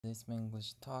This is my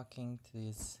English talking. Today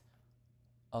is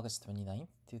August 29th,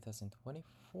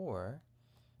 2024.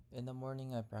 In the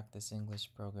morning, I practice English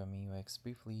programming UX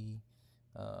briefly.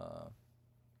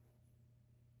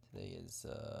 Today is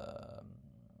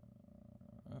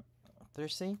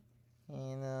Thursday,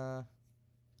 and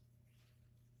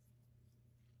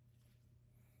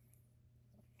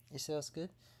yesterday was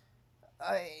good.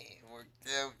 I worked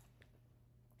out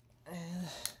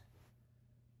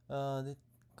and did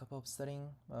a couple of studying,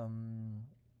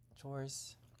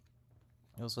 chores.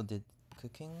 I also did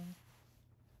cooking,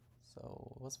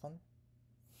 so it was fun.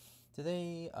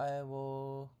 Today I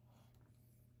will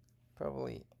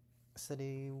probably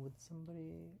study with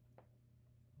somebody,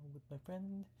 with my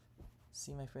friend.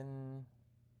 See my friend,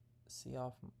 see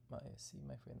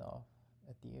my friend off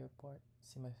at the airport.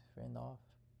 See my friend off,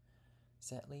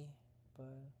 sadly, but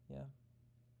yeah,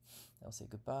 I'll say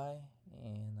goodbye,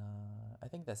 and I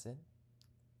think that's it.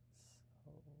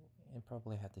 So, and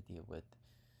probably have to deal with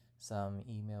some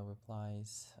email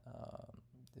replies,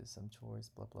 do some chores,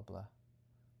 blah blah blah.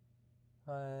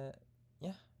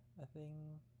 Yeah, I think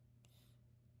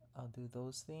I'll do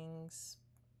those things.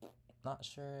 Not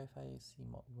sure if I see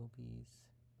more movies,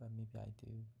 but maybe I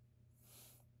do.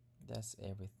 That's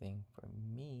everything for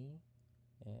me,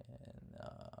 and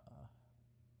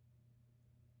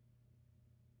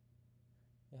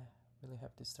yeah, really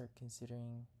have to start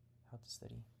considering how to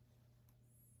study.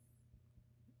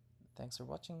 Thanks for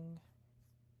watching.